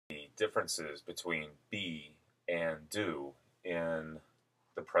differences between be and do in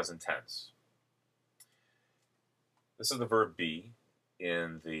the present tense. This is the verb be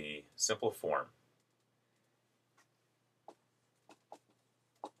in the simple form.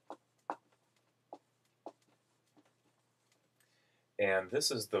 And this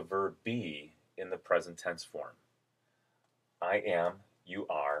is the verb be in the present tense form. I am, you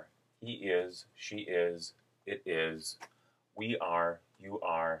are, he is, she is, it is, we are, you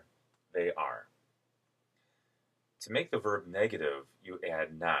are, they are. To make the verb negative, you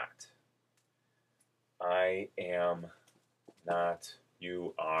add not. I am not,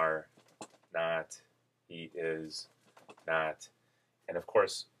 you are not, he is not. And of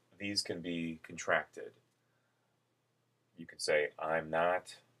course, these can be contracted. You could say, I'm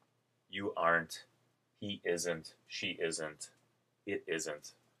not, you aren't, he isn't, she isn't, it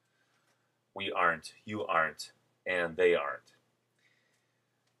isn't, we aren't, you aren't, and they aren't.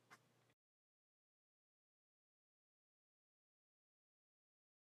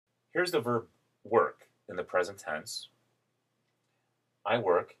 Here's the verb work in the present tense. I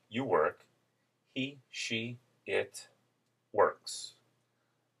work, you work, he, she, it works.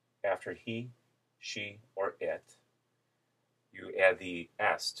 After he, she, or it, you add the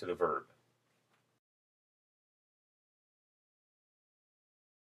S to the verb.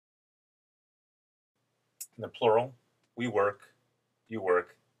 In the plural, we work, you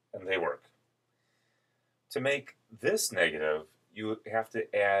work, and they work. To make this negative, you have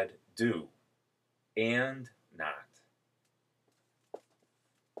to add do and not.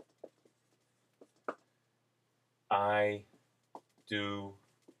 I do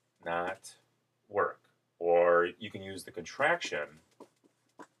not work. Or you can use the contraction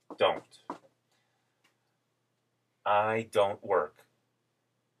don't. I don't work.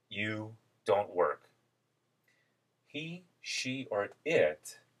 You don't work. He, she, or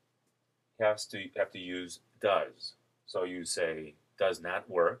it have to use does. So you say does not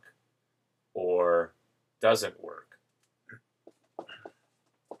work or doesn't work.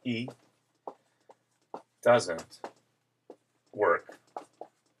 He doesn't work.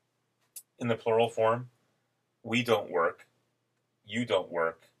 In the plural form, we don't work, you don't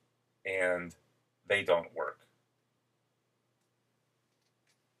work, and they don't work.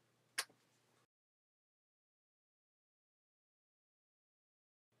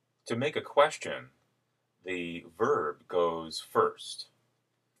 To make a question, the verb goes first.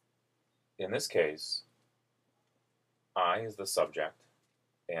 In this case, I is the subject,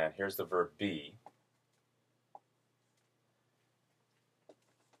 and here's the verb be.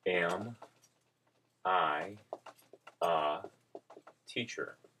 Am I a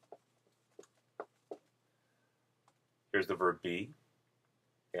teacher? Here's the verb be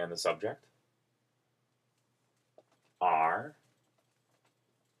and the subject. Are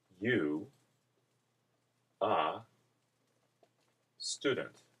you a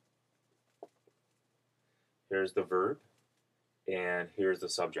student? Here's the verb, and here's the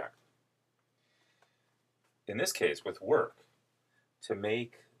subject. In this case, with work, to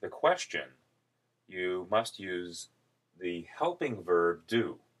make the question, you must use the helping verb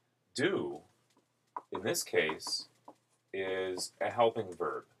do. Do, in this case, is a helping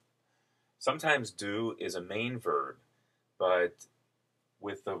verb. Sometimes do is a main verb, but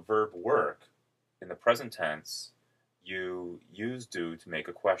with the verb work, in the present tense, you use do to make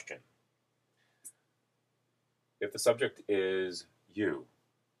a question. If the subject is you,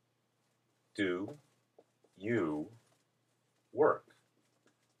 do you work?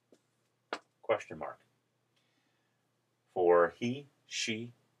 Question mark. For he,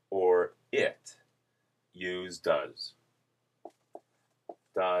 she, or it, use does.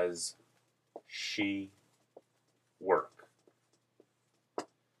 Does she work?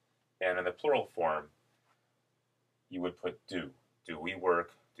 And in the plural form, you would put do. Do we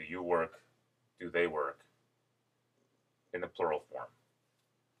work? Do you work? Do they work? In the plural form.